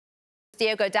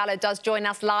Diogo Dalot does join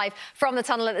us live from the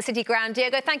tunnel at the City Ground.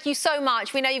 Diogo, thank you so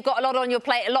much. We know you've got a lot on your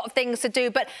plate, a lot of things to do,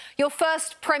 but your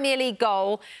first Premier League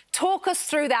goal, talk us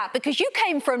through that, because you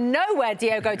came from nowhere,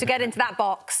 Diogo, to get into that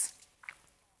box.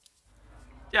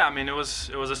 Yeah, I mean, it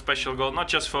was a special goal, not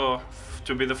just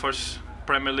to be the first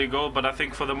Premier League goal, but I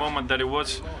think for the moment that it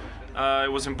was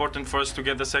important for us to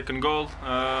get the second goal.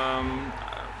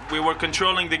 We were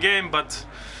controlling the game, but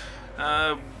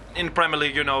in Premier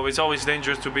League, you know, it's always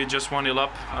dangerous to be just 1-0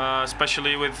 up,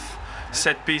 especially with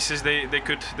set pieces. They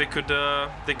could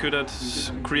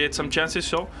create some chances.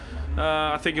 So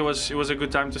I think it was a good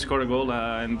time to score a goal,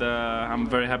 and I'm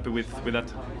very happy with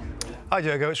that. Hi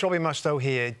Diogo, it's Robbie Mustoe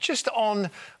here. Just on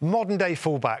modern day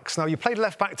fullbacks. Now, you played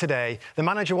left back today. The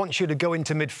manager wants you to go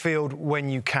into midfield when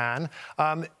you can.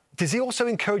 Does he also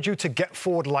encourage you to get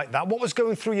forward like that? What was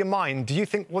going through your mind? Do you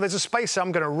think, well, there's a space,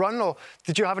 I'm going to run, or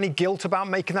did you have any guilt about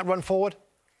making that run forward?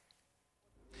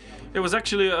 It was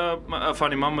actually a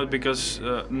funny moment, because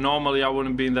normally I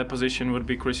wouldn't be in that position, would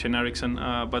be Christian Eriksen,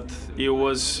 but he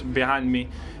was behind me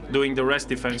doing the rest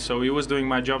defense, so he was doing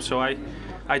my job, so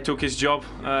I took his job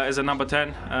as a number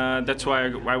 10. That's why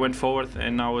I went forward,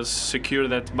 and I was secure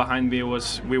that behind me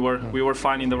we were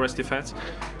fine in the rest defense.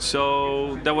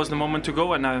 So that was the moment to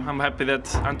go, and I'm happy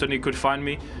that Anthony could find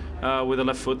me with the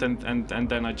left foot, and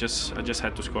then I just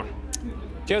had to score.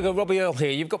 Diogo, Robbie Earle here.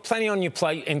 You've got plenty on your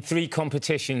plate in 3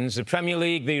 competitions: the Premier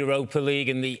League, the Europa League,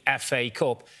 and the FA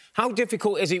Cup. How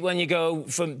difficult is it when you go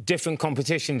from different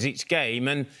competitions each game?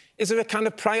 And is there a kind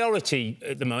of priority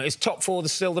at the moment? Is top 4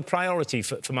 still the priority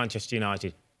for Manchester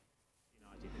United?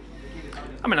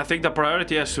 I mean, I think the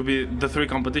priority has to be the 3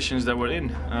 competitions that we're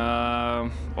in.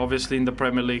 Obviously, in the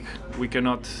Premier League, we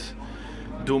cannot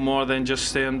do more than just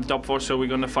stay in the top 4, so we're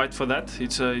going to fight for that.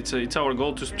 It's our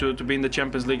goal to be in the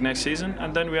Champions League next season,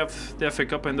 and then we have the FA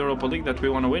Cup and the Europa League that we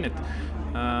want to win it.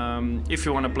 If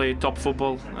you want to play top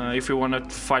football, if you want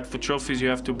to fight for trophies, you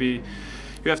have to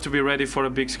be ready for a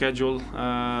big schedule,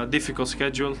 difficult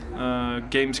schedule,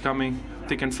 games coming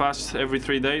thick and fast every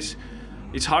 3 days.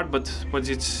 It's hard, but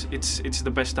it's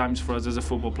the best times for us as a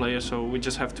football player. So we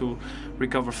just have to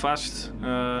recover fast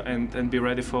and be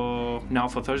ready for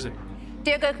Thursday.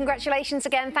 Diogo, congratulations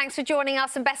again. Thanks for joining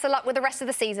us, and best of luck with the rest of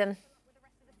the season.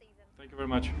 Thank you very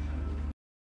much.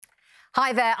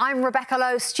 Hi there, I'm Rebecca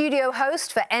Lowe, studio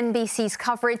host for NBC's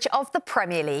coverage of the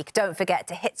Premier League. Don't forget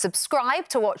to hit subscribe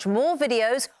to watch more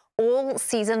videos all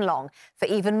season long. For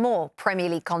even more Premier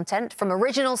League content, from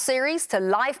original series to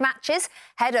live matches,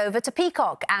 head over to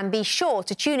Peacock, and be sure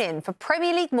to tune in for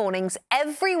Premier League mornings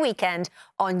every weekend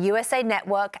on USA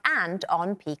Network and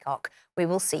on Peacock. We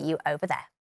will see you over there.